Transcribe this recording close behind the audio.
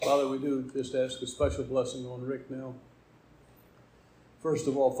Father, we do just ask a special blessing on Rick now. First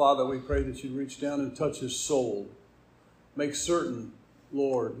of all, Father, we pray that you reach down and touch his soul. Make certain,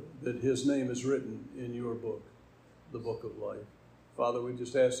 Lord, that his name is written in your book, the book of life. Father, we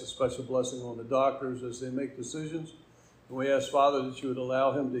just ask a special blessing on the doctors as they make decisions. And we ask, Father, that you would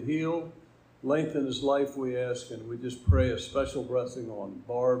allow him to heal, lengthen his life, we ask, and we just pray a special blessing on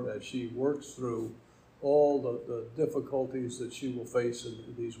Barb as she works through all the difficulties that she will face in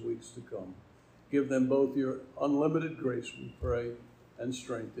these weeks to come. Give them both your unlimited grace, we pray, and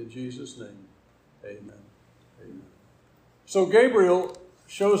strength. In Jesus' name, amen. Amen. So Gabriel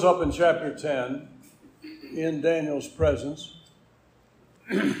shows up in chapter 10 in Daniel's presence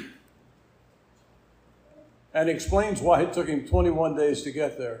and explains why it took him 21 days to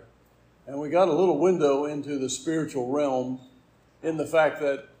get there. And we got a little window into the spiritual realm in the fact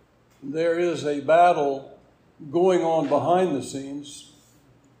that there is a battle going on behind the scenes.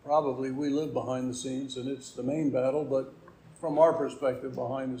 Probably we live behind the scenes, and it's the main battle, but from our perspective,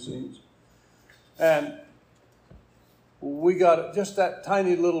 behind the scenes. And we got just that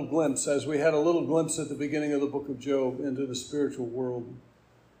tiny little glimpse, as we had a little glimpse at the beginning of the book of Job, into the spiritual world.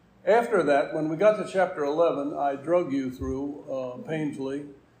 After that, when we got to chapter 11, I drug you through painfully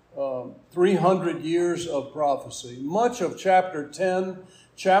 300 years of prophecy. Much of chapter 10,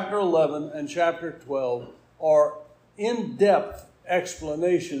 chapter 11, and chapter 12 are in-depth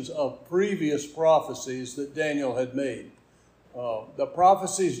explanations of previous prophecies that Daniel had made. The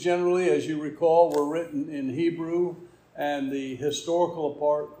prophecies generally, as you recall, were written in Hebrew, and the historical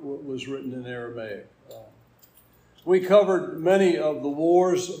part was written in Aramaic. We covered many of the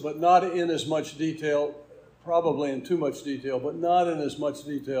wars, but not in as much detail, probably in too much detail, but not in as much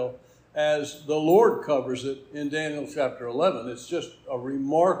detail as the Lord covers it in Daniel chapter 11. It's just a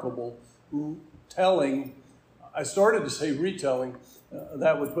remarkable telling. I started to say retelling.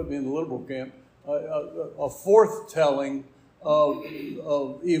 That would put me in the liberal camp. A fourth telling of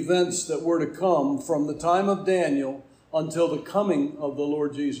events that were to come from the time of Daniel until the coming of the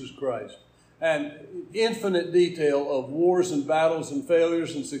Lord Jesus Christ. And infinite detail of wars and battles and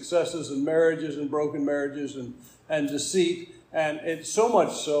failures and successes and marriages and broken marriages and deceit. And it's so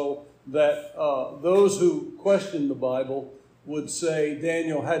much so that those who question the Bible would say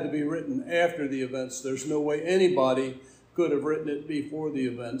Daniel had to be written after the events. There's no way anybody could have written it before the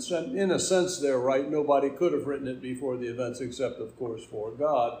events. And in a sense, they're right. Nobody could have written it before the events except, of course, for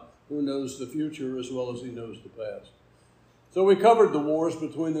God, who knows the future as well as he knows the past. So we covered the wars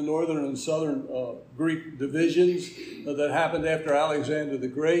between the northern and southern Greek divisions that happened after Alexander the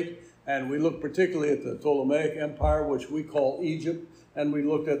Great. And we looked particularly at the Ptolemaic Empire, which we call Egypt. And we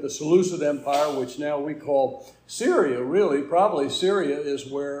looked at the Seleucid Empire, which now we call Syria, really. Probably Syria is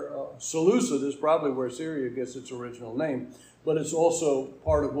where, Seleucid is probably where Syria gets its original name. But it's also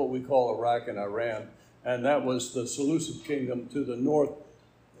part of what we call Iraq and Iran. And that was the Seleucid kingdom to the north.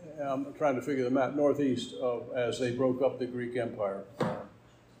 I'm trying to figure the map, northeast as they broke up the Greek Empire.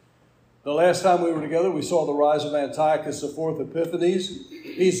 The last time we were together, we saw the rise of Antiochus IV Epiphanes.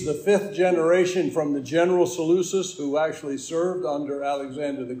 He's the fifth generation from the general Seleucus who actually served under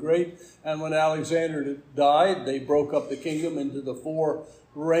Alexander the Great. And when Alexander died, they broke up the kingdom into the four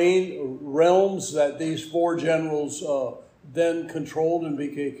realms that these four generals then controlled and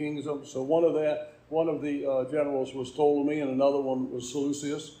became kings of. So one of the generals was Ptolemy, and another one was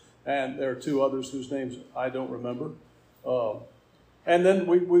Seleucus. And there are two others whose names I don't remember. And then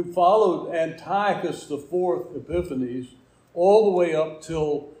we followed Antiochus IV Epiphanes all the way up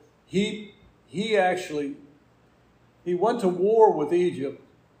till he went to war with Egypt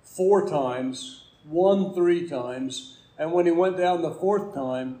 4 times, won 3 times, and when he went down the 4th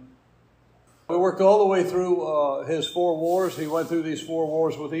time, we worked all the way through his 4 wars. He went through these 4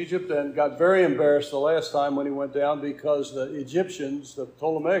 wars with Egypt and got very embarrassed the last time when he went down because the Egyptians, the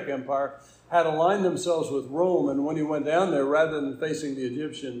Ptolemaic Empire, had aligned themselves with Rome. And when he went down there, rather than facing the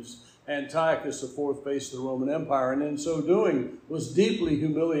Egyptians, Antiochus IV faced the Roman Empire. And in so doing, was deeply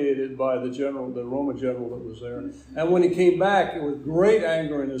humiliated by the Roman general that was there. And when he came back, with great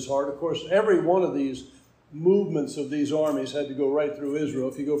anger in his heart, of course, every one of these movements of these armies had to go right through Israel.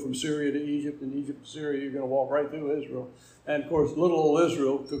 If you go from Syria to Egypt and Egypt to Syria, you're going to walk right through Israel. And of course, little old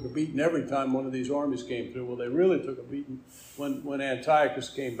Israel took a beating every time one of these armies came through. Well, they really took a beating when Antiochus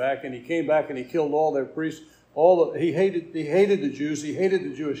came back, and he came back and he killed all their priests. He hated the Jews. He hated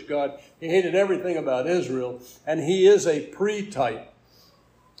the Jewish God. He hated everything about Israel. And he is a pre-type.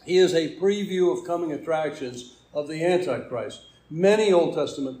 He is a preview of coming attractions of the Antichrist. Many Old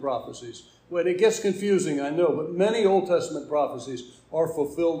Testament prophecies. Well, it gets confusing, I know, but many Old Testament prophecies are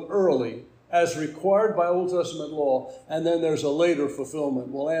fulfilled early as required by Old Testament law, and then there's a later fulfillment.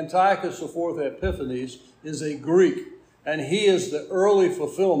 Well, Antiochus IV Epiphanes is a Greek, and he is the early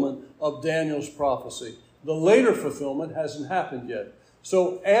fulfillment of Daniel's prophecy. The later fulfillment hasn't happened yet.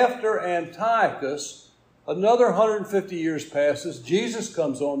 So after Antiochus, another 150 years passes. Jesus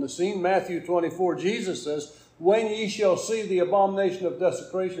comes on the scene. Matthew 24, Jesus says, "When ye shall see the abomination of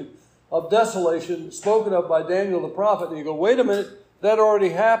desolation spoken of by Daniel the prophet," and you go, wait a minute, that already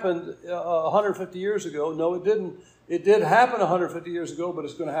happened 150 years ago. No, it didn't. It did happen 150 years ago, but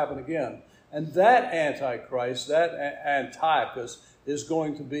it's going to happen again. And that Antichrist, that Antiochus, is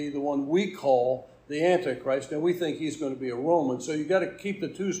going to be the one we call the Antichrist, and we think he's going to be a Roman. So you've got to keep the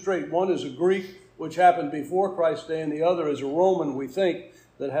two straight. One is a Greek, which happened before Christ's day, and the other is a Roman, we think,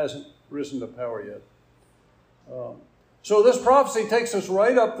 that hasn't risen to power yet. So this prophecy takes us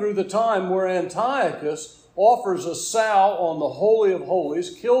right up through the time where Antiochus offers a sow on the Holy of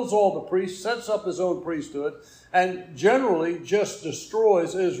Holies, kills all the priests, sets up his own priesthood, and generally just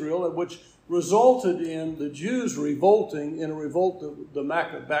destroys Israel, which resulted in the Jews revolting in a revolt that the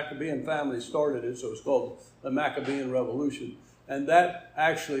Maccabean family started it, so it's called the Maccabean Revolution. And that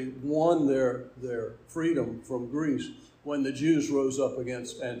actually won their freedom from Greece when the Jews rose up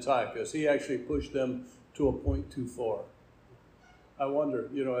against Antiochus. He actually pushed them to a point too far. I wonder,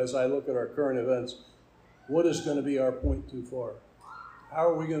 as I look at our current events, what is going to be our point too far? How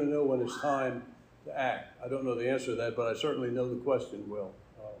are we going to know when it's time to act? I don't know the answer to that, but I certainly know the question will.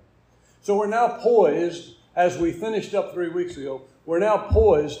 So we're now poised, as we finished up 3 weeks ago, we're now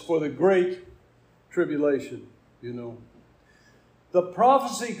poised for the Great Tribulation, The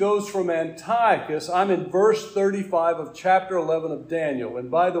prophecy goes from Antiochus. I'm in verse 35 of chapter 11 of Daniel. And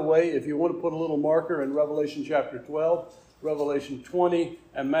by the way, if you want to put a little marker in Revelation chapter 12, Revelation 20,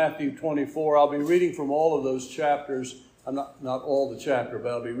 and Matthew 24, I'll be reading from all of those chapters. I'm not all the chapter,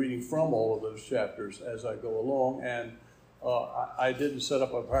 but I'll be reading from all of those chapters as I go along. And I didn't set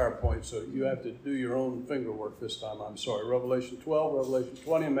up a PowerPoint, so you have to do your own finger work this time. I'm sorry. Revelation 12, Revelation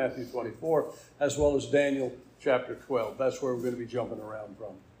 20, and Matthew 24, as well as Daniel chapter 12. That's where we're going to be jumping around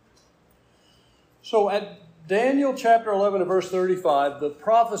from. So at Daniel chapter 11 and verse 35, the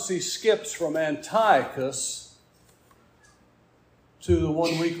prophecy skips from Antiochus to the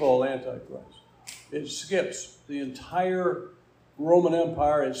one we call Antichrist. It skips the entire Roman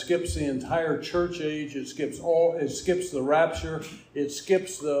Empire. It skips the entire church age. It skips the rapture. It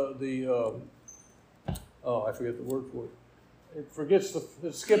skips I forget the word for it. It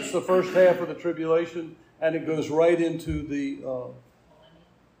skips the first half of the tribulation, and it goes right into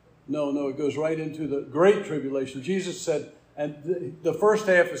it goes right into the Great Tribulation. Jesus said, and the first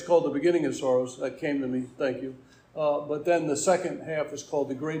half is called the beginning of sorrows. That came to me, thank you. But then the second half is called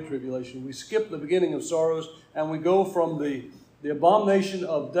the Great Tribulation. We skip the beginning of sorrows, and we go from the abomination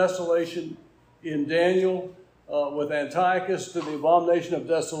of desolation in Daniel with Antiochus to the abomination of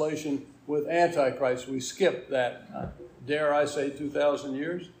desolation with Antichrist. We skip that, dare I say, 2,000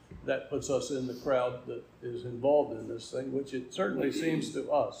 years. That puts us in the crowd that is involved in this thing, which it certainly seems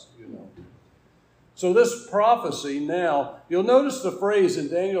to us, So this prophecy now, you'll notice the phrase in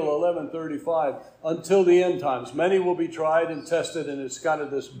Daniel 11:35, until the end times. Many will be tried and tested, and it's kind of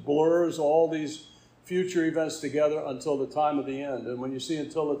this blurs all these future events together until the time of the end. And when you see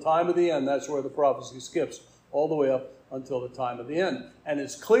until the time of the end, that's where the prophecy skips all the way up until the time of the end. And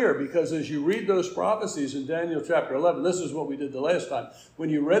it's clear because as you read those prophecies in Daniel chapter 11, this is what we did the last time. When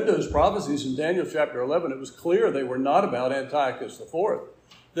you read those prophecies in Daniel chapter 11, it was clear they were not about Antiochus IV.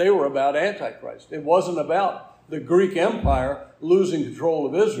 They were about Antichrist. It wasn't about the Greek Empire losing control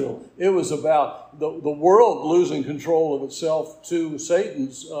of Israel. It was about the world losing control of itself to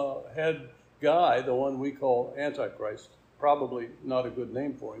Satan's head guy, the one we call Antichrist. Probably not a good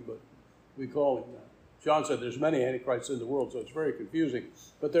name for him, but we call him that. John said there's many antichrists in the world, so it's very confusing.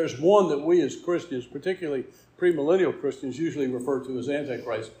 But there's one that we as Christians, particularly premillennial Christians, usually refer to as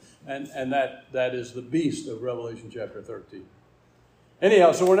Antichrist, and that is the beast of Revelation chapter 13.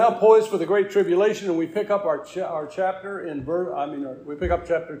 Anyhow, so we're now poised for the Great Tribulation, and we pick up our chapter in we pick up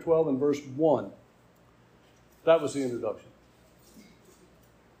chapter 12 in verse 1. That was the introduction.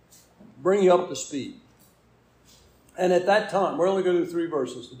 Bring you up to speed. And at that time, we're only going to do 3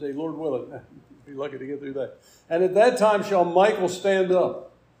 verses today, Lord willing. Be lucky to get through that. And at that time shall Michael stand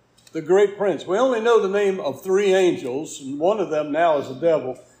up, the great prince. We only know the name of 3 angels, and one of them now is the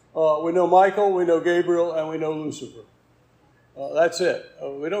devil. We know Michael, we know Gabriel, and we know Lucifer. That's it.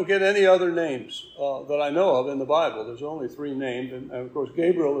 We don't get any other names that I know of in the Bible. There's only 3 named. And of course,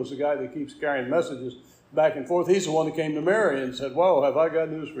 Gabriel is the guy that keeps carrying messages back and forth. He's the one that came to Mary and said, "Whoa, have I got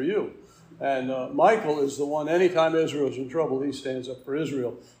news for you?" And Michael is the one, anytime Israel is in trouble, he stands up for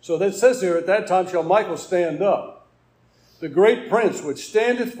Israel. So that says here, at that time shall Michael stand up, the great prince which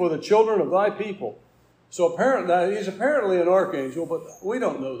standeth for the children of thy people. So apparently, he's apparently an archangel, but we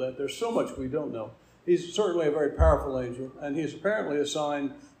don't know that. There's so much we don't know. He's certainly a very powerful angel, and he's apparently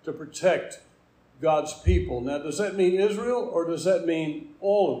assigned to protect God's people. Now, does that mean Israel, or does that mean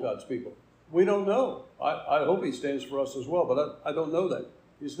all of God's people? We don't know. I hope he stands for us as well, but I don't know that.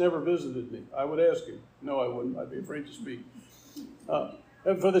 He's never visited me. I would ask him. No, I wouldn't. I'd be afraid to speak.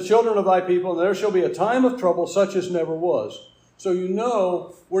 And for the children of thy people, and there shall be a time of trouble such as never was. So you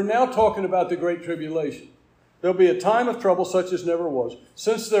know, we're now talking about the Great Tribulation. There'll be a time of trouble such as never was,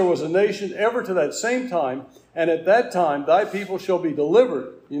 since there was a nation ever to that same time, and at that time thy people shall be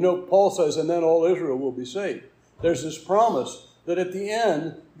delivered. You know, Paul says, and then all Israel will be saved. There's this promise that at the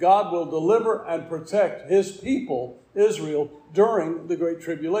end, God will deliver and protect his people, Israel, during the Great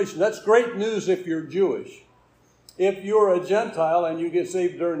Tribulation. That's great news if you're Jewish. If you're a Gentile and you get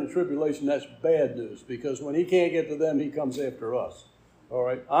saved during the tribulation, that's bad news, because when he can't get to them, he comes after us. All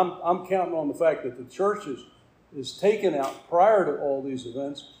right? I'm counting on the fact that the church is taken out prior to all these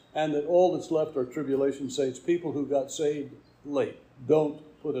events, and that all that's left are tribulation saints, people who got saved late. Don't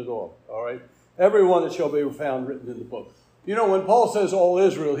put it off. All right? Everyone that shall be found written in the book. You know, when Paul says all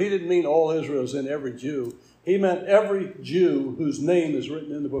Israel, he didn't mean all Israel as in every Jew. He meant every Jew whose name is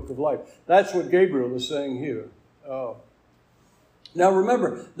written in the book of life. That's what Gabriel is saying here. Now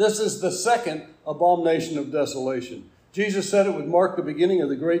remember, this is the second abomination of desolation. Jesus said it would mark the beginning of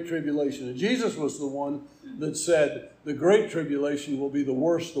the Great Tribulation. And Jesus was the one that said the Great Tribulation will be the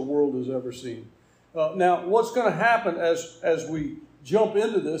worst the world has ever seen. Now, what's going to happen as we jump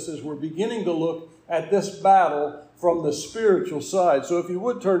into this is we're beginning to look at this battle from the spiritual side. So if you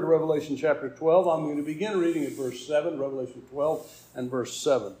would turn to Revelation chapter 12, I'm going to begin reading at verse 7, Revelation 12 and verse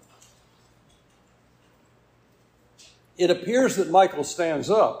 7. It appears that Michael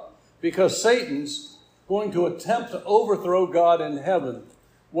stands up because Satan's going to attempt to overthrow God in heaven.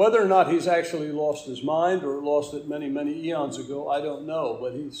 Whether or not he's actually lost his mind or lost it many, many eons ago, I don't know.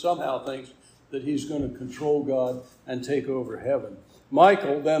 But he somehow thinks that he's going to control God and take over heaven.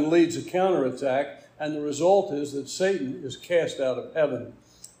 Michael then leads a counterattack, and the result is that Satan is cast out of heaven.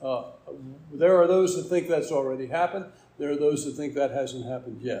 There are those that think that's already happened. There are those that think that hasn't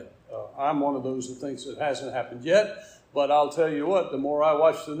happened yet. I'm one of those that thinks it hasn't happened yet. But I'll tell you what, the more I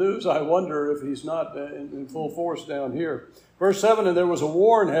watch the news, I wonder if he's not in full force down here. Verse 7, and there was a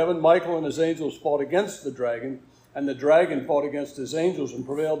war in heaven. Michael and his angels fought against the dragon, and the dragon fought against his angels and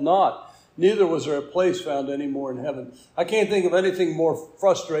prevailed not. Neither was there a place found any more in heaven. I can't think of anything more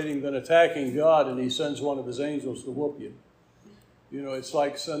frustrating than attacking God, and he sends one of his angels to whoop you. You know, it's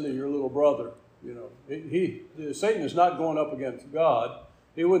like sending your little brother. You know, Satan is not going up against God.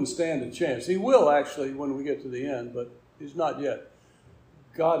 He wouldn't stand a chance. He will actually when we get to the end, but he's not yet.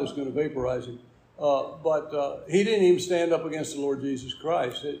 God is going to vaporize him. But he didn't even stand up against the Lord Jesus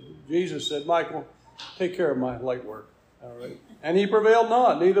Christ. Jesus said, Michael, take care of my light work. All right. And he prevailed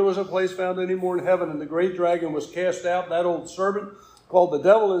not. Neither was a place found any more in heaven. And the great dragon was cast out, that old serpent called the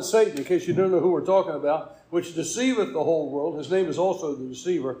devil and Satan, in case you don't know who we're talking about, which deceiveth the whole world. His name is also the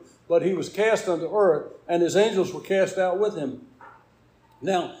deceiver. But he was cast unto earth, and his angels were cast out with him.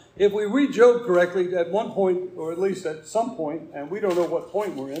 Now, if we read Job correctly, at one point, or at least at some point, and we don't know what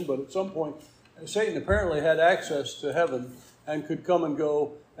point we're in, but at some point, Satan apparently had access to heaven and could come and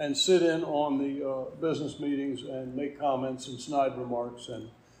go and sit in on the business meetings and make comments and snide remarks, and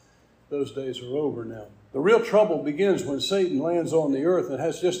those days are over now. The real trouble begins when Satan lands on the earth and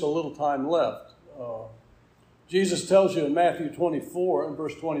has just a little time left. Jesus tells you in Matthew 24 and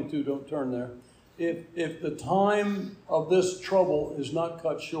verse 22, don't turn there, if the time of this trouble is not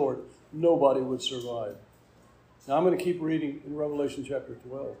cut short, nobody would survive. Now I'm going to keep reading in Revelation chapter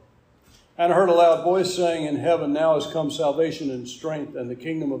 12. And I heard a loud voice saying in heaven, now has come salvation and strength and the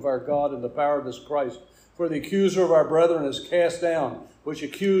kingdom of our God and the power of his Christ. For the accuser of our brethren is cast down, which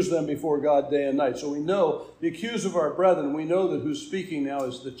accused them before God day and night. So we know the accuser of our brethren, we know that who's speaking now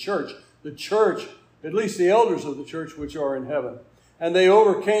is the church. The church, at least the elders of the church which are in heaven. And they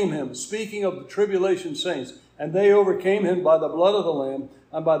overcame him, speaking of the tribulation saints. And they overcame him by the blood of the Lamb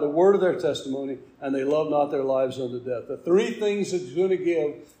and by the word of their testimony, and they loved not their lives unto death. The three things that's going to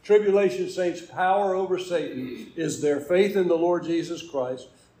give tribulation saints power over Satan is their faith in the Lord Jesus Christ,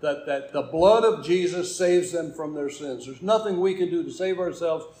 that the blood of Jesus saves them from their sins. There's nothing we can do to save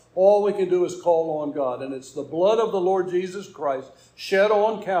ourselves. All we can do is call on God. And it's the blood of the Lord Jesus Christ shed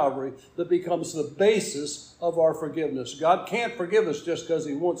on Calvary that becomes the basis of our forgiveness. God can't forgive us just because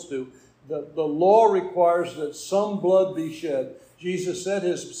he wants to. The law requires that some blood be shed. Jesus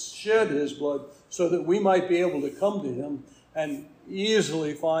shed his blood so that we might be able to come to him and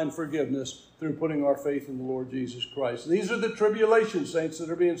easily find forgiveness through putting our faith in the Lord Jesus Christ. These are the tribulation saints that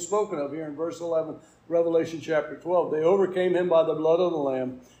are being spoken of here in verse 11, Revelation chapter 12. They overcame him by the blood of the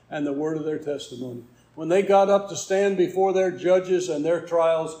Lamb and the word of their testimony. When they got up to stand before their judges and their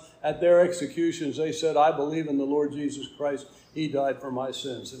trials at their executions, they said, I believe in the Lord Jesus Christ. He died for my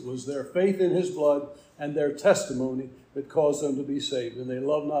sins. It was their faith in his blood and their testimony that caused them to be saved, and they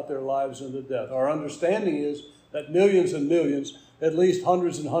loved not their lives unto death. Our understanding is that millions and millions, at least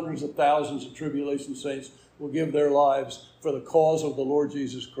hundreds and hundreds of thousands of tribulation saints will give their lives for the cause of the Lord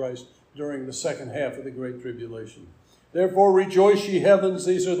Jesus Christ during the second half of the Great Tribulation. Therefore rejoice, ye heavens,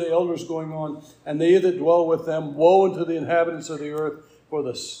 these are the elders going on, and they that dwell with them. Woe unto the inhabitants of the earth, for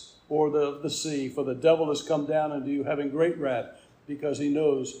the sea, for the devil has come down unto you, having great wrath, because he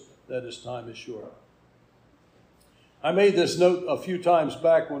knows that his time is short. I made this note a few times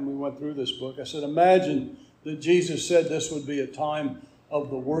back when we went through this book. I said, imagine that Jesus said this would be a time of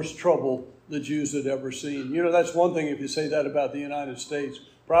the worst trouble the Jews had ever seen. You know, that's one thing if you say that about the United States.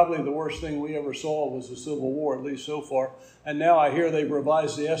 Probably the worst thing we ever saw was the Civil War, at least so far. And now I hear they've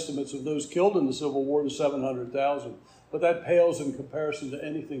revised the estimates of those killed in the Civil War to 700,000. But that pales in comparison to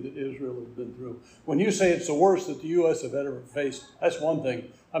anything that Israel has been through. When you say it's the worst that the U.S. have ever faced, that's one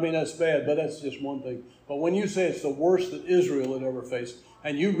thing. I mean, that's bad, but that's just one thing. But when you say it's the worst that Israel had ever faced,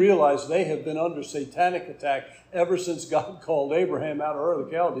 and you realize they have been under satanic attack ever since God called Abraham out of Ur of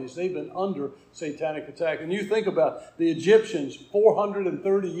the Chaldees, they've been under satanic attack. And you think about the Egyptians,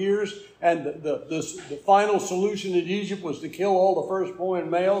 430 years, and the final solution in Egypt was to kill all the firstborn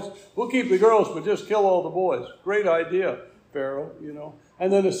males. We'll keep the girls, but just kill all the boys. Great idea, Pharaoh, you know.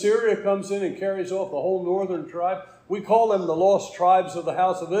 And then Assyria comes in and carries off the whole northern tribe. We call them the lost tribes of the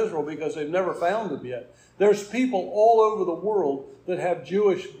house of Israel because they've never found them yet. There's people all over the world that have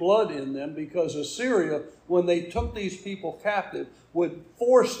Jewish blood in them because Assyria, when they took these people captive, would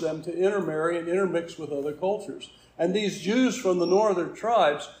force them to intermarry and intermix with other cultures. And these Jews from the northern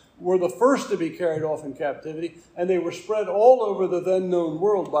tribes were the first to be carried off in captivity, and they were spread all over the then known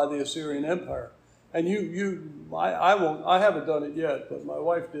world by the Assyrian Empire. And I haven't done it yet, but my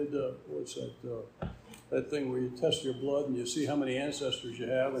wife did, that thing where you test your blood and you see how many ancestors you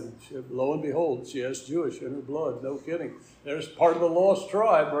have, and lo and behold, she has Jewish in her blood. No kidding. There's part of the lost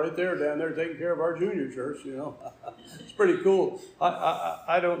tribe right there, down there, taking care of our junior church, you know. It's pretty cool.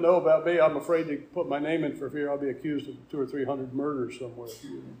 I don't know about me. I'm afraid to put my name in for fear I'll be accused of 200 or 300 murders somewhere.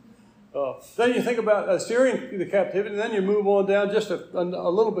 Then you think about Assyrian captivity, and then you move on down just a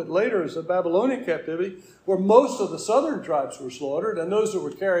little bit later as the Babylonian captivity, where most of the southern tribes were slaughtered, and those that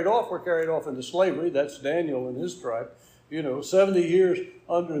were carried off into slavery. That's Daniel and his tribe. 70 years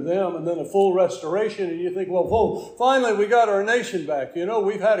under them, and then a full restoration. And you think, well, finally we got our nation back.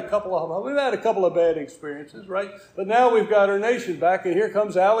 We've had a couple of bad experiences, right? But now we've got our nation back, and here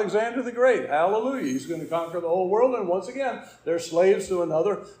comes Alexander the Great. Hallelujah! He's going to conquer the whole world, and once again, they're slaves to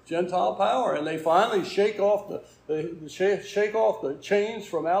another Gentile power, and they finally shake off the chains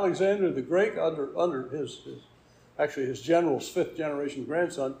from Alexander the Great under his general's fifth generation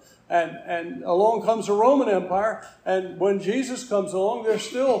grandson. And along comes the Roman Empire. And when Jesus comes along, they're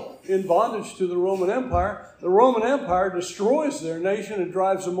still in bondage to the Roman Empire. The Roman Empire destroys their nation and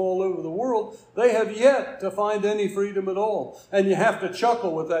drives them all over the world. They have yet to find any freedom at all. And you have to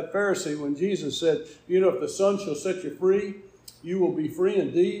chuckle with that Pharisee when Jesus said, if the Son shall set you free, you will be free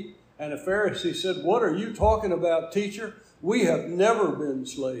indeed. And a Pharisee said, what are you talking about, teacher? We have never been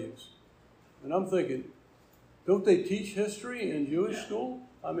slaves. And I'm thinking, don't they teach history in Jewish school?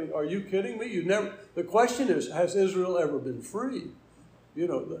 I mean, are you kidding me? The question is, has Israel ever been free?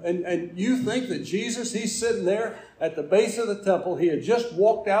 And you think that Jesus, he's sitting there at the base of the temple. He had just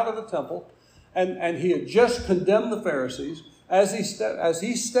walked out of the temple, and he had just condemned the Pharisees. As he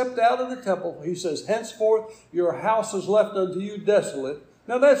stepped out of the temple, he says, henceforth your house is left unto you desolate.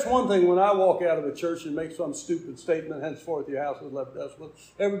 Now, that's one thing when I walk out of a church and make some stupid statement, henceforth your house is left desolate.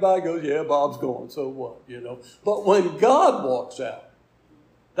 Everybody goes, yeah, Bob's gone, so what, But when God walks out,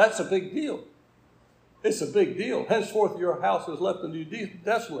 that's a big deal. It's a big deal. Henceforth your house is left unto you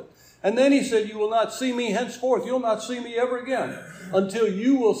desolate. And then he said, you will not see me henceforth. You'll not see me ever again until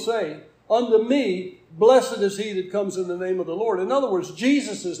you will say unto me, blessed is he that comes in the name of the Lord. In other words,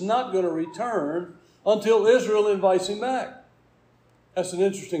 Jesus is not going to return until Israel invites him back. That's an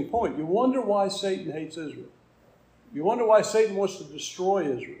interesting point. You wonder why Satan hates Israel. You wonder why Satan wants to destroy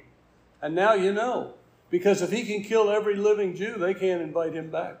Israel. And now you know. Because if he can kill every living Jew, they can't invite him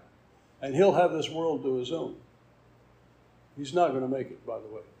back. And he'll have this world to his own. He's not going to make it, by the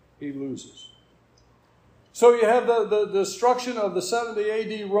way. he loses. So you have the destruction of the 70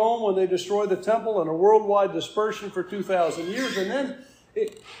 A.D. Rome when they destroy the temple and a worldwide dispersion for 2,000 years. And then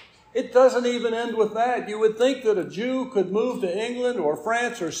it doesn't even end with that. You would think that a Jew could move to England or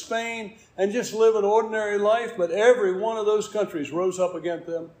France or Spain and just live an ordinary life, but every one of those countries rose up against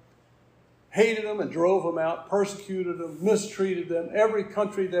them, hated them and drove them out, persecuted them, mistreated them, every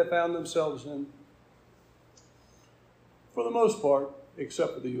country they found themselves in. For the most part,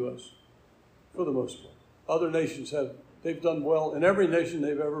 except for the U.S. For the most part. Other nations they've done well. In every nation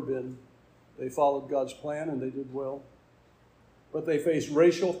they've ever been, they followed God's plan and they did well. But they faced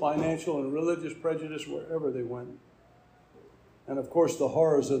racial, financial, and religious prejudice wherever they went. And of course, the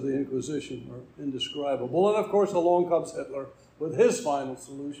horrors of the Inquisition are indescribable. And of course, along comes Hitler with his final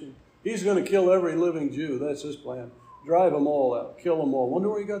solution. He's going to kill every living Jew. That's his plan. Drive them all out. Kill them all. Wonder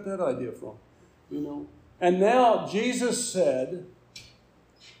where he got that idea from. And now Jesus said,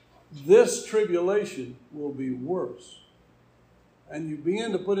 this tribulation will be worse. And you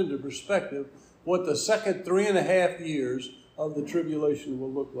begin to put into perspective what the second 3.5 years of the tribulation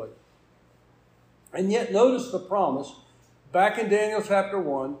will look like. And yet notice the promise back in Daniel chapter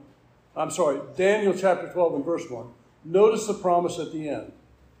 12 and verse 1. Notice the promise at the end,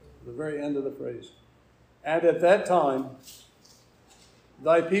 the very end of the phrase. And at that time,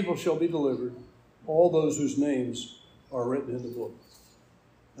 thy people shall be delivered, all those whose names are written in the book.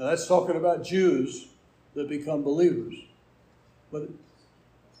 Now that's talking about Jews that become believers. But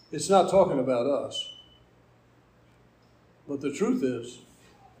it's not talking about us. But the truth is,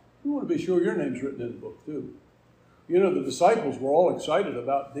 you want to be sure your name's written in the book too. The disciples were all excited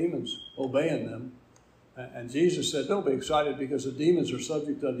about demons obeying them. And Jesus said, don't be excited because the demons are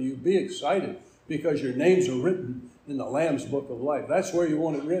subject unto you. Be excited because your names are written in the Lamb's book of life. That's where you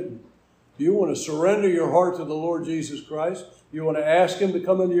want it written. Do you want to surrender your heart to the Lord Jesus Christ? You want to ask him to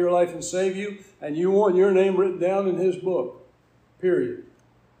come into your life and save you? And you want your name written down in his book. Period.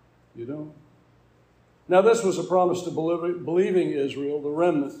 You don't? Now this was a promise to believing Israel, the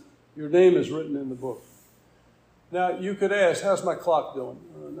remnant. Your name is written in the book. Now you could ask, how's my clock doing?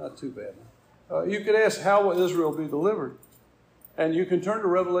 Not too bad. You could ask, how will Israel be delivered? And you can turn to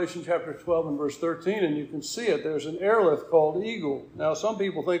Revelation chapter 12 and verse 13 and you can see it. There's an airlift called Eagle. Now some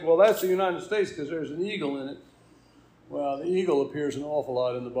people think, well, that's the United States because there's an eagle in it. Well, the eagle appears an awful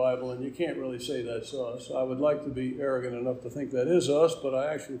lot in the Bible, and you can't really say that's us. I would like to be arrogant enough to think that is us, but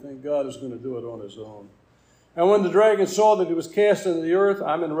I actually think God is going to do it on his own. And when the dragon saw that he was cast into the earth,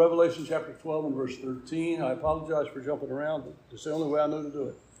 I'm in Revelation chapter 12 and verse 13. I apologize for jumping around, but it's the only way I know to do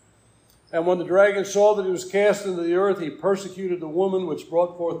it. And when the dragon saw that he was cast into the earth, he persecuted the woman which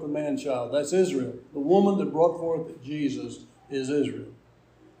brought forth the man-child. That's Israel. The woman that brought forth Jesus is Israel.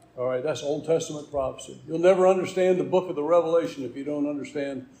 All right, that's Old Testament prophecy. You'll never understand the book of the Revelation if you don't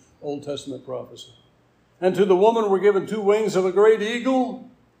understand Old Testament prophecy. And to the woman were given 2 wings of a great eagle.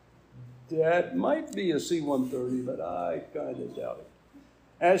 That might be a C-130, but I kind of doubt it.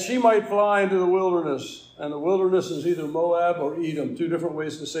 And she might fly into the wilderness. And the wilderness is either Moab or Edom, 2 different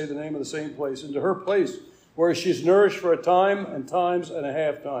ways to say the name of the same place. Into her place, where she's nourished for a time and times and a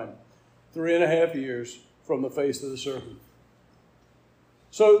half time. 3.5 years from the face of the serpent.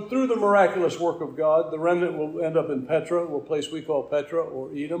 So through the miraculous work of God, the remnant will end up in Petra, a place we call Petra or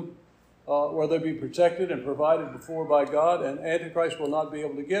Edom, where they'll be protected and provided for by God, and Antichrist will not be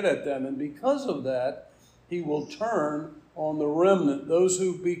able to get at them. And because of that, he will turn on the remnant, those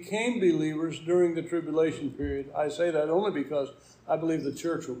who became believers during the tribulation period. I say that only because I believe the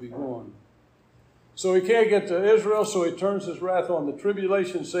church will be gone. So he can't get to Israel, so he turns his wrath on the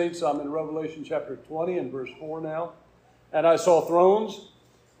tribulation saints. I'm in Revelation chapter 20 and verse 4 now. And I saw thrones,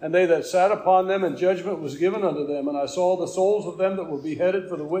 and they that sat upon them, and judgment was given unto them. And I saw the souls of them that were beheaded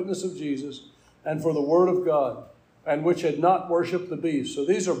for the witness of Jesus and for the word of God, and which had not worshipped the beast. So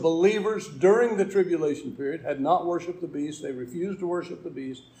these are believers during the tribulation period, had not worshipped the beast. They refused to worship the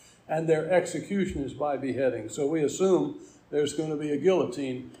beast, and their execution is by beheading. So we assume there's going to be a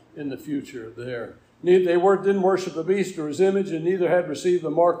guillotine in the future there. They didn't worship the beast or his image, and neither had received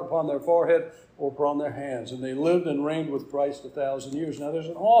the mark upon their forehead or upon their hands. And they lived and reigned with Christ 1,000 years. Now, there's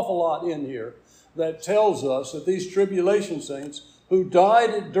an awful lot in here that tells us that these tribulation saints who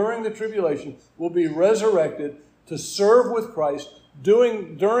died during the tribulation will be resurrected to serve with Christ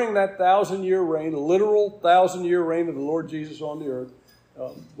during that 1,000-year reign, a literal 1,000-year reign of the Lord Jesus on the earth,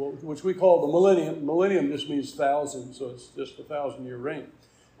 which we call the millennium. Millennium just means 1,000, so it's just a 1,000-year reign.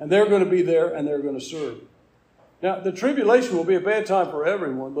 And they're going to be there, and they're going to serve. Now, the tribulation will be a bad time for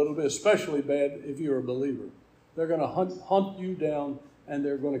everyone, but it'll be especially bad if you're a believer. They're going to hunt you down, and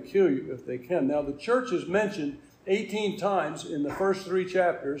they're going to kill you if they can. Now, the church is mentioned 18 times in the first 3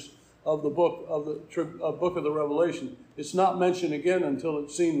 chapters of the book of the Revelation. It's not mentioned again until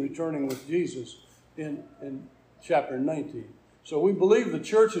it's seen returning with Jesus in chapter 19. So we believe the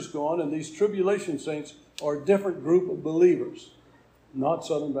church is gone, and these tribulation saints are a different group of believers, not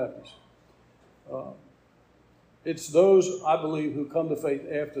Southern Baptists. It's those, I believe, who come to faith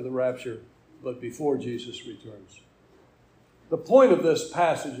after the rapture, but before Jesus returns. The point of this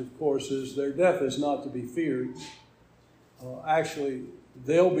passage, of course, is their death is not to be feared. Actually,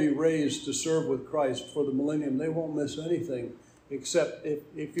 they'll be raised to serve with Christ for the millennium. They won't miss anything, except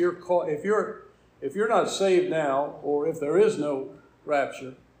if you're not saved now, or if there is no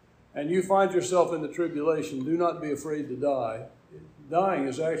rapture, and you find yourself in the tribulation, do not be afraid to die. Dying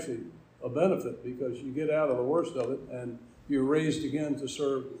is actually a benefit because you get out of the worst of it and you're raised again to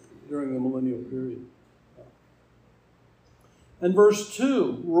serve during the millennial period. And verse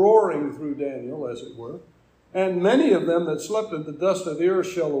 2, roaring through Daniel, as it were, and many of them that slept in the dust of the earth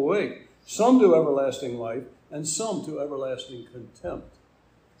shall awake, some to everlasting life, and some to everlasting contempt.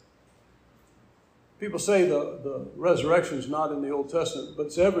 People say the resurrection is not in the Old Testament, but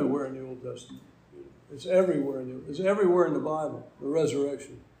it's everywhere in the Old Testament. It's everywhere in the Bible, the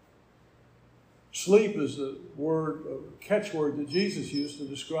resurrection. Sleep is the catchword that Jesus used to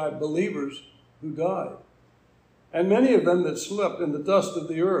describe believers who died. And many of them that slept in the dust of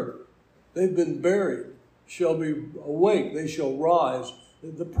the earth, they've been buried, shall be awake, they shall rise.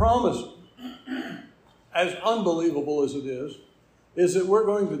 The promise, as unbelievable as it is that we're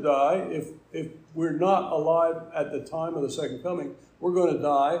going to die. If we're not alive at the time of the second coming, we're going to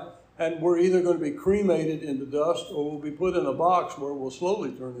die, and we're either going to be cremated into dust, or we'll be put in a box where we'll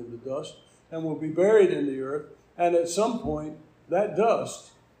slowly turn into dust, and we'll be buried in the earth, and at some point, that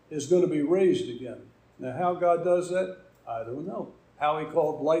dust is going to be raised again. Now, how God does that, I don't know. How he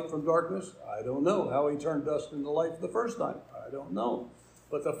called light from darkness, I don't know. How he turned dust into light the first time, I don't know.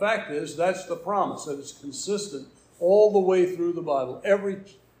 But the fact is, that's the promise, that it's consistent all the way through the Bible.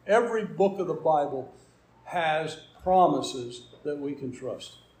 Every book of the Bible has promises that we can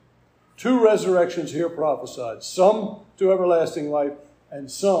trust. 2 resurrections here prophesied, some to everlasting life and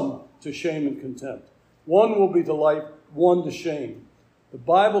some to shame and contempt. One will be to life, one to shame. The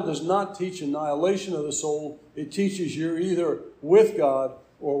Bible does not teach annihilation of the soul. It teaches you're either with God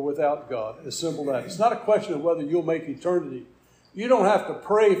or without God. As simple as that. It's not a question of whether you'll make eternity. You don't have to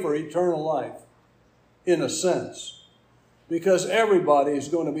pray for eternal life, in a sense, because everybody is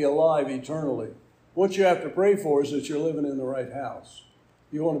going to be alive eternally. What you have to pray for is that you're living in the right house.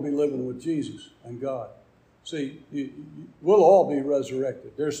 You want to be living with Jesus and God. See, we'll all be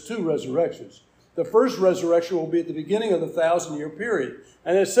resurrected. There's 2 resurrections. The first resurrection will be at the beginning of the 1,000-year period.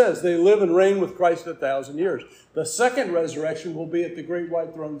 And it says they live and reign with Christ 1,000 years. The second resurrection will be at the great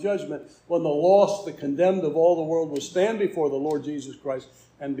white throne judgment, when the lost, the condemned of all the world will stand before the Lord Jesus Christ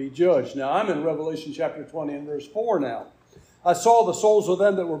and be judged. Now, I'm in Revelation chapter 20 and verse 4 now. I saw the souls of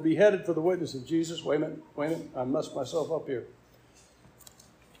them that were beheaded for the witness of Jesus. Wait a minute. I messed myself up here.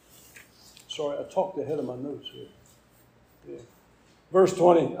 Sorry, I talked ahead of my notes here. Yeah. Verse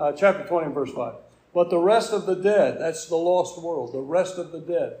 20, chapter 20 and verse 5. But the rest of the dead, that's the lost world, the rest of the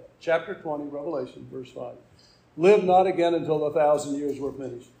dead, chapter 20, Revelation, verse 5, live not again until the 1,000 years were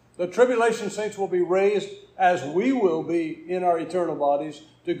finished. The tribulation saints will be raised as we will be in our eternal bodies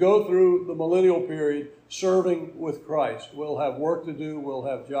to go through the millennial period serving with Christ. We'll have work to do. We'll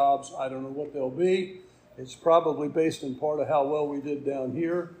have jobs. I don't know what they'll be. It's probably based in part of how well we did down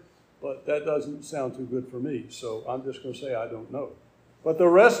here, but that doesn't sound too good for me. So I'm just going to say I don't know. But the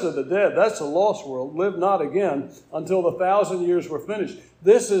rest of the dead, that's the lost world, live not again until the 1,000 years were finished.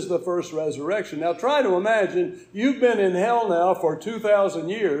 This is the first resurrection. Now try to imagine you've been in hell now for 2,000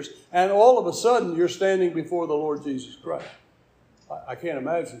 years, and all of a sudden you're standing before the Lord Jesus Christ. I can't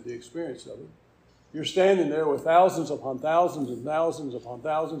imagine the experience of it. You're standing there with thousands upon thousands and thousands upon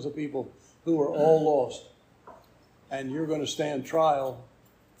thousands of people who are all lost. And you're going to stand trial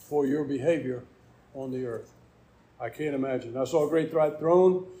for your behavior on the earth. I can't imagine. I saw a great white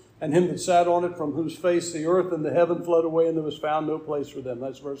throne, and him that sat on it, from whose face the earth and the heaven fled away, and there was found no place for them.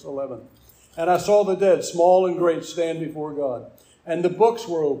 That's verse 11. And I saw the dead, small and great, stand before God. And the books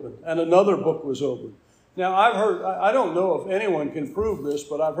were opened, and another book was opened. Now, I've heard, I don't know if anyone can prove this,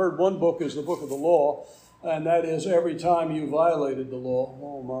 but I've heard one book is the book of the law, and that is every time you violated the law.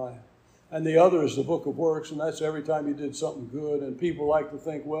 Oh, my. And the other is the book of works, and that's every time you did something good. And people like to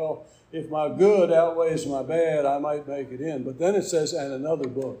think, well, if my good outweighs my bad, I might make it in. But then it says, and another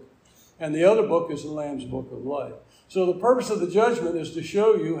book. And the other book is the Lamb's book of life. So the purpose of the judgment is to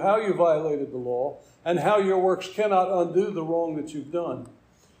show you how you violated the law and how your works cannot undo the wrong that you've done.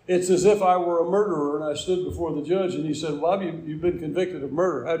 It's as if I were a murderer and I stood before the judge and he said, Bob, you've been convicted of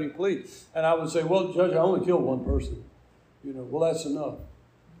murder. How do you plead? And I would say, well, Judge, I only killed one person. Well, that's enough.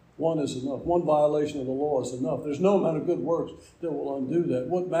 One is enough. One violation of the law is enough. There's no amount of good works that will undo that.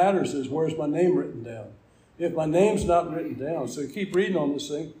 What matters is, where's my name written down? If my name's not written down, so keep reading on this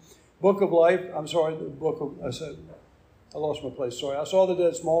thing. Book of life, I lost my place, sorry. I saw the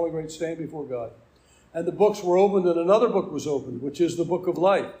dead, small and great, stand before God. And the books were opened, and another book was opened, which is the book of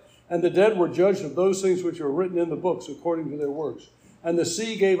life. And the dead were judged of those things which were written in the books according to their works. And the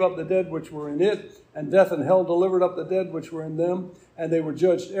sea gave up the dead which were in it, and death and hell delivered up the dead which were in them. And they were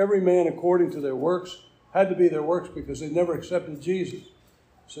judged every man according to their works. Had to be their works because they never accepted Jesus.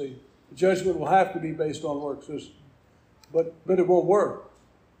 See, the judgment will have to be based on works. But it won't work.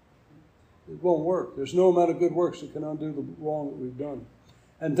 It won't work. There's no amount of good works that can undo the wrong that we've done.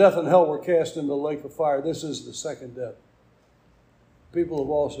 And death and hell were cast into the lake of fire. This is the second death.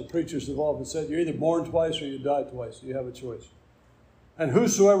 Preachers have often said, you're either born twice or you die twice. You have a choice. And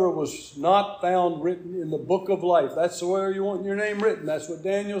whosoever was not found written in the book of life, that's where you want your name written. That's what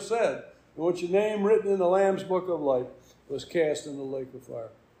Daniel said. You want your name written in the Lamb's book of life, was cast in the lake of fire.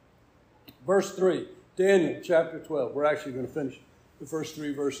 Verse 3, Daniel chapter 12. We're actually going to finish the first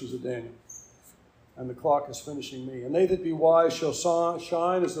 3 verses of Daniel. And the clock is finishing me. And they that be wise shall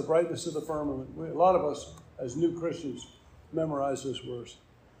shine as the brightness of the firmament. A lot of us, as new Christians, memorize this verse.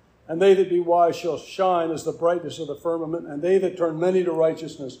 And they that be wise shall shine as the brightness of the firmament, and they that turn many to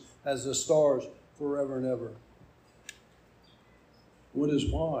righteousness as the stars forever and ever. What is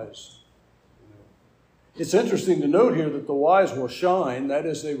wise? It's interesting to note here that the wise will shine, that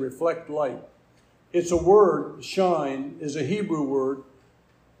is, they reflect light. It's a word, shine, is a Hebrew word,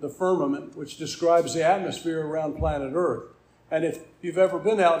 the firmament, which describes the atmosphere around planet Earth. And if you've ever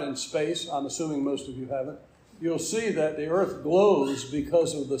been out in space, I'm assuming most of you haven't, you'll see that the Earth glows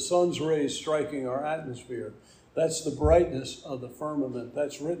because of the sun's rays striking our atmosphere. That's the brightness of the firmament.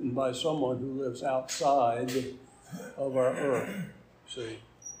 That's written by someone who lives outside of our Earth. See?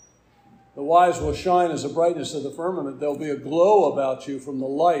 The wise will shine as the brightness of the firmament. There'll be a glow about you from the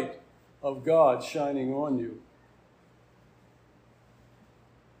light of God shining on you.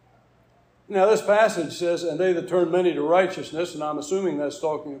 Now, this passage says, and they that turn many to righteousness, and I'm assuming that's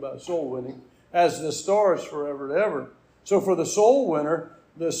talking about soul winning, as the stars forever and ever. So for the soul winner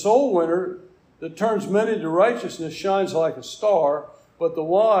that turns many to righteousness shines like a star, but the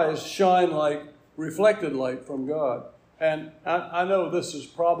wise shine like reflected light from God. And I know this is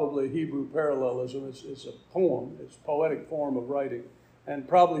probably Hebrew parallelism. It's a poem. It's a poetic form of writing. And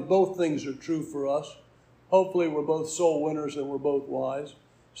probably both things are true for us. Hopefully we're both soul winners and we're both wise.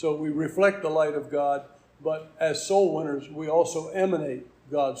 So we reflect the light of God, but as soul winners, we also emanate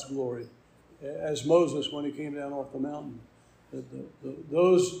God's glory. As Moses, when he came down off the mountain,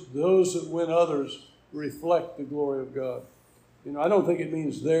 those that win others reflect the glory of God. I don't think it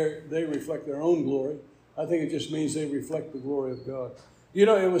means they reflect their own glory. I think it just means they reflect the glory of God.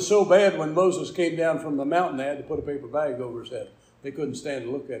 It was so bad when Moses came down from the mountain, they had to put a paper bag over his head. They couldn't stand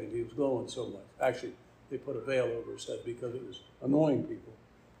to look at him. He was glowing so much. Actually, they put a veil over his head because it was annoying people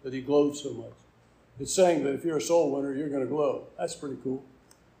that he glowed so much. It's saying that if you're a soul winner, you're going to glow. That's pretty cool,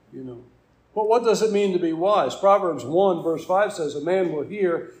 But what does it mean to be wise? Proverbs 1 verse 5 says, a man will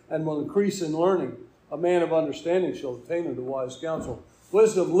hear and will increase in learning. A man of understanding shall attain unto wise counsel.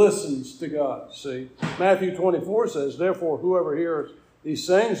 Wisdom listens to God, see. Matthew 24 says, therefore, whoever hears these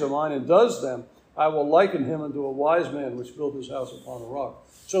sayings of mine and does them, I will liken him unto a wise man which built his house upon a rock.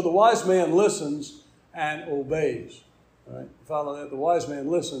 So the wise man listens and obeys. All right? Follow that. The wise man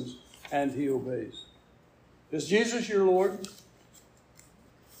listens and he obeys. Is Jesus your Lord?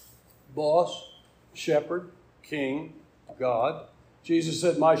 Boss, shepherd, king, God. Jesus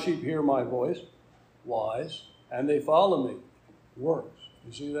said, my sheep hear my voice. Wise. And they follow me. Works.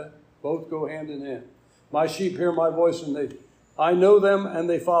 You see that? Both go hand in hand. My sheep hear my voice and I know them and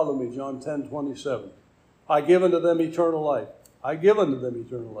they follow me. John 10:27. I give unto them eternal life. I give unto them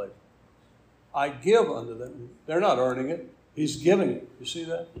eternal life. I give unto them. They're not earning it. He's giving it. You see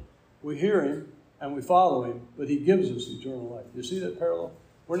that? We hear him and we follow him, but he gives us eternal life. You see that parallel?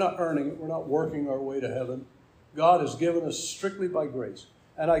 We're not earning it. We're not working our way to heaven. God has given us strictly by grace.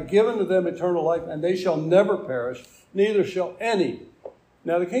 And I give unto them eternal life, and they shall never perish, neither shall any.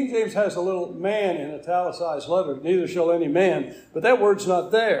 Now, the King James has a little man in italicized letter, neither shall any man, but that word's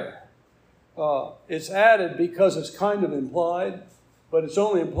not there. It's added because it's kind of implied, but it's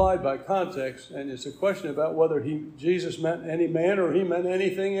only implied by context, and it's a question about whether Jesus meant any man or he meant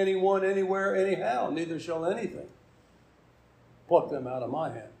anything, anyone, anywhere, anyhow. Neither shall anything pluck them out of my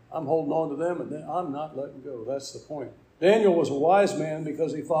hand. I'm holding on to them, and I'm not letting go. That's the point. Daniel was a wise man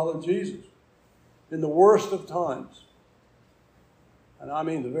because he followed Jesus in the worst of times. And I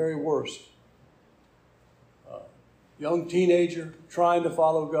mean the very worst. Young teenager trying to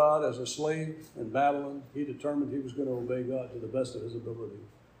follow God as a slave in Babylon. He determined he was going to obey God to the best of his ability.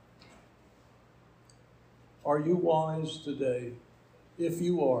 Are you wise today? If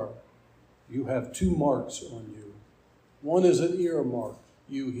you are, you have two marks on you. One is an ear mark,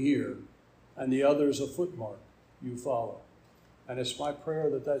 you hear, and the other is a foot mark, you follow. And it's my prayer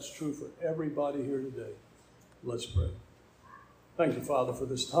that that's true for everybody here today. Let's pray. Thank you, Father, for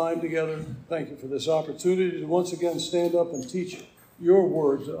this time together. Thank you for this opportunity to once again stand up and teach your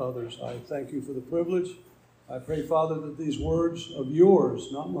word to others. I thank you for the privilege. I pray, Father, that these words of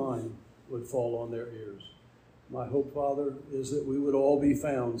yours, not mine, would fall on their ears. My hope, Father, is that we would all be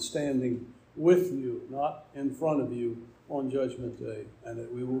found standing with you, not in front of you, on Judgment Day, and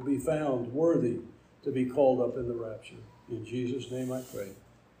that we will be found worthy to be called up in the rapture. In Jesus' name I pray.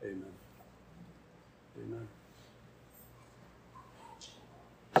 Amen. Amen.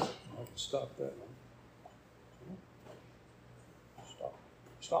 I'll stop that one. Stop.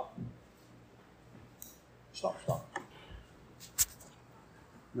 Stop. Stop. Stop.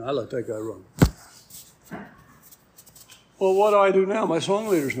 Now I let that guy run. Well, what do I do now? My song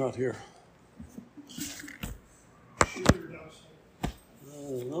leader's not here.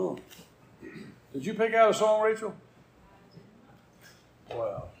 No. Did you pick out a song, Rachel?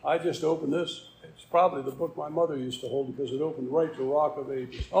 Well, I just opened this. It's probably the book my mother used to hold because it opened right to Rock of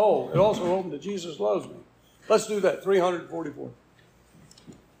Ages. Oh, it also opened to Jesus Loves Me. Let's do that, 344.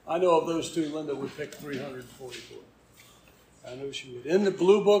 I know of those two, Linda would pick 344. I know she would. In the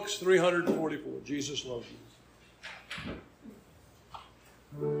blue books, 344, Jesus Loves Me.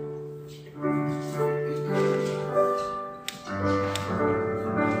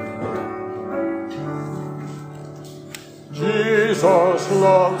 Jesus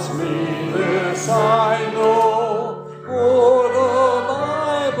loves me, this I know, for the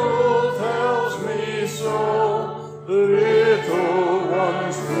Bible tells me so. The little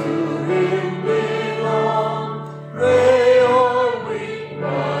ones to him belong, they are weak,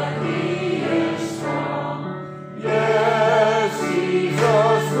 but he is strong. Yes,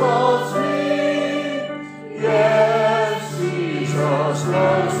 Jesus loves me. Yes, Jesus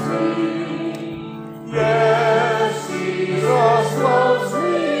loves me. Yes, Jesus loves me.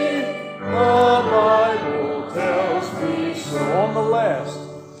 The Bible tells me so. On the last,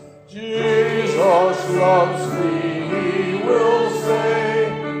 Jesus loves me, he will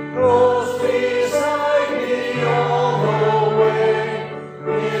say, close beside me all the way.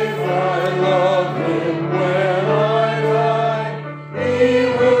 If I love him when I die, he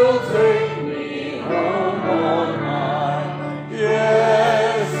will take me home on high.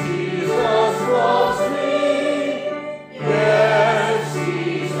 Yes, Jesus loves me. Yes,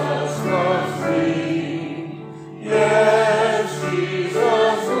 Jesus loves me. Yes,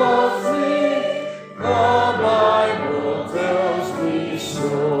 Jesus loves me. The Bible tells me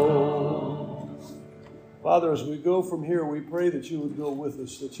so. Father, as we go from here, we pray that you would go with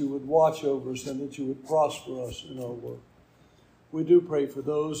us, that you would watch over us, and that you would prosper us in our work. We do pray for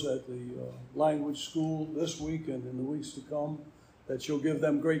those at the language school this week and in the weeks to come, that you'll give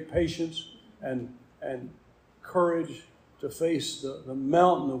them great patience and courage to face the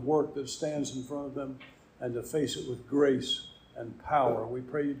mountain of work that stands in front of them and to face it with grace and power. We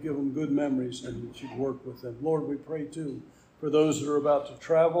pray you'd give them good memories and that you'd work with them. Lord, we pray too for those that are about to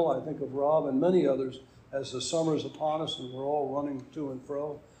travel. I think of Rob and many others as the summer's upon us and we're all running to and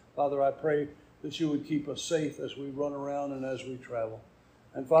fro. Father, I pray that you would keep us safe as we run around and as we travel.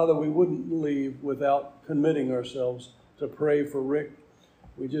 And Father, we wouldn't leave without committing ourselves to pray for Rick.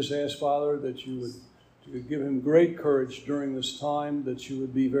 We just ask, Father, that you would give him great courage during this time, that you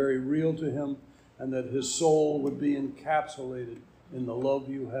would be very real to him, and that his soul would be encapsulated in the love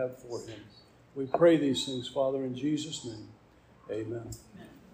you have for him. We pray these things, Father, in Jesus' name. Amen.